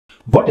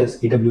What is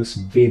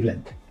AWS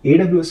Wavelength?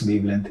 AWS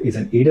Wavelength is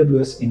an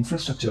AWS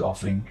infrastructure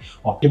offering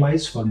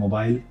optimized for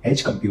mobile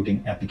edge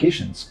computing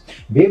applications.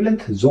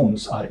 Wavelength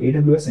zones are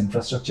AWS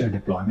infrastructure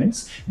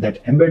deployments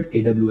that embed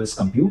AWS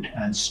compute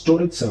and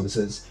storage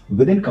services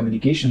within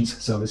communications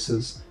service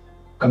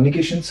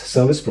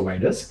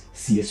providers,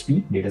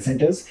 CSP data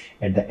centers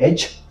at the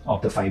edge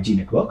of the 5G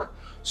network.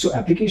 So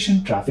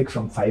application traffic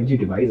from 5G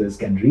devices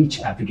can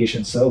reach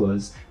application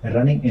servers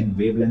running in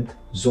wavelength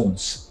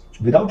zones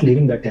without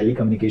leaving the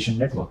telecommunication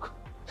network.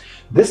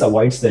 This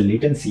avoids the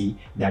latency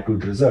that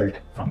would result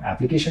from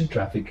application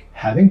traffic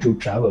having to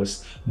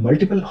traverse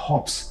multiple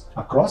hops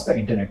across the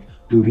internet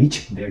to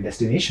reach their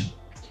destination,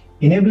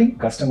 enabling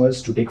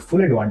customers to take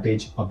full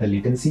advantage of the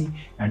latency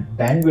and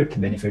bandwidth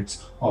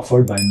benefits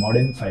offered by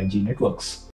modern 5G networks.